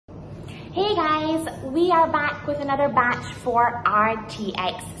Hey guys, we are back with another batch for our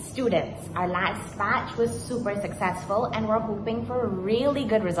TX students. Our last batch was super successful and we're hoping for really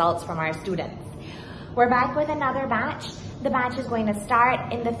good results from our students. We're back with another batch. The batch is going to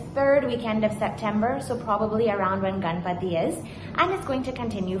start in the third weekend of September, so probably around when Ganpati is, and it's going to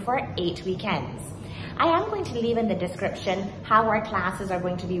continue for 8 weekends. I am going to leave in the description how our classes are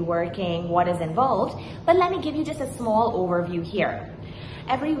going to be working, what is involved, but let me give you just a small overview here.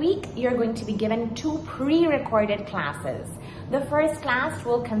 Every week, you're going to be given 2 pre-recorded classes. The first class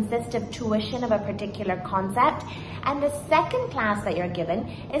will consist of tuition of a particular concept, and the second class that you're given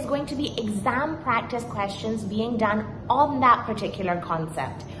is going to be exam practice questions being done on that particular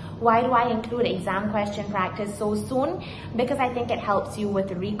concept. Why do I include exam question practice so soon? Because I think it helps you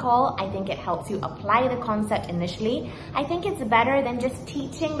with recall. I think it helps you apply the concept initially. I think it's better than just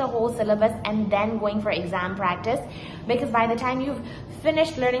teaching the whole syllabus and then going for exam practice, because by the time you've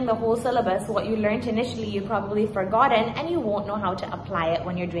finished learning the whole syllabus, what you learned initially you've probably forgotten and you won't know how to apply it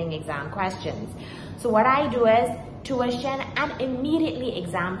when you're doing exam questions. So what I do is tuition and immediately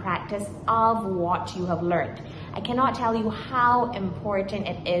exam practice of what you have learned. I cannot tell you how important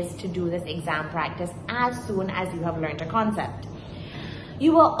it is to do this exam practice as soon as you have learned a concept.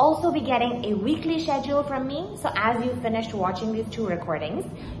 You will also be getting a weekly schedule from me. So as you finished watching these 2 recordings,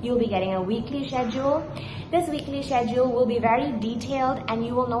 you'll be getting a weekly schedule. This weekly schedule will be very detailed and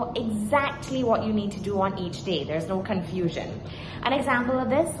you will know exactly what you need to do on each day. There's no confusion. An example of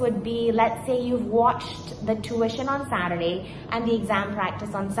this would be, let's say you've watched the tuition on Saturday and the exam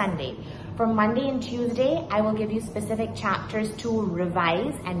practice on Sunday. For Monday and Tuesday, I will give you specific chapters to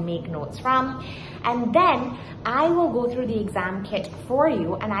revise and make notes from. And then I will go through the exam kit for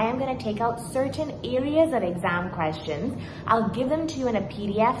you and I am going to take out certain areas of exam questions. I'll give them to you in a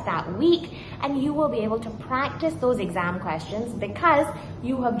PDF that week and you will be able to practice those exam questions because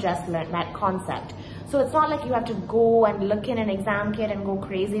you have just learned that concept. So it's not like you have to go and look in an exam kit and go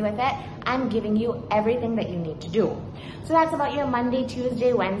crazy with it. I'm giving you everything that you need to do. So that's about your Monday,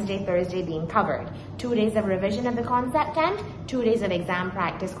 Tuesday, Wednesday, Thursday being covered. 2 days of revision of the concept and 2 days of exam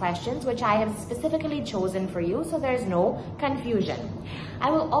practice questions, which I have specifically chosen for you so there's no confusion. I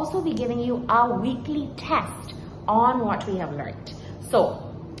will also be giving you a weekly test on what we have learned. So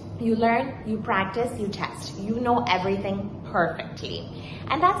you learn, you practice, you test. You know everything perfectly.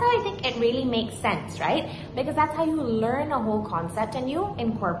 And that's how I think it really makes sense, right? Because that's how you learn a whole concept and you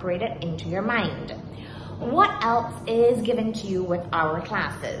incorporate it into your mind. What else is given to you with our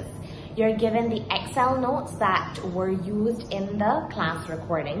classes? You're given the Excel notes that were used in the class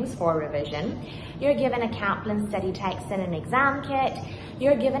recordings for revision. You're given a Kaplan study text and an exam kit.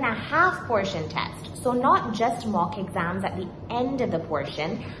 You're given a half portion test. So not just mock exams at the end of the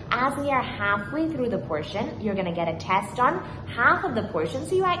portion. As we are halfway through the portion, you're going to get a test on half of the portion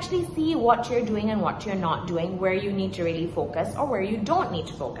so you actually see what you're doing and what you're not doing, where you need to really focus or where you don't need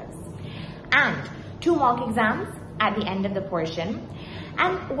to focus. And 2 mock exams at the end of the portion.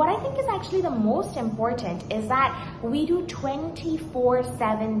 And what I think is actually the most important is that we do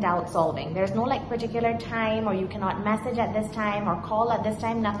 24/7 doubt solving. There's no like particular time or you cannot message at this time or call at this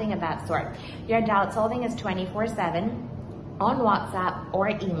time, nothing of that sort. Your doubt solving is 24/7 on WhatsApp or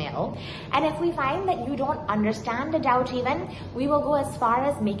email. And if we find that you don't understand a doubt even, we will go as far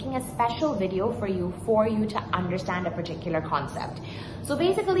as making a special video for you to understand a particular concept. So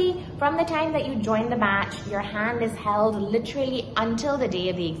basically, from the time that you join the batch, your hand is held literally until the day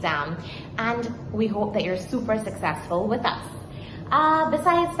of the exam. And we hope that you're super successful with us.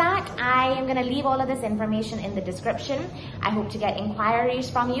 Besides that, I am going to leave all of this information in the description. I hope to get inquiries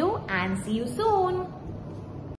from you and see you soon.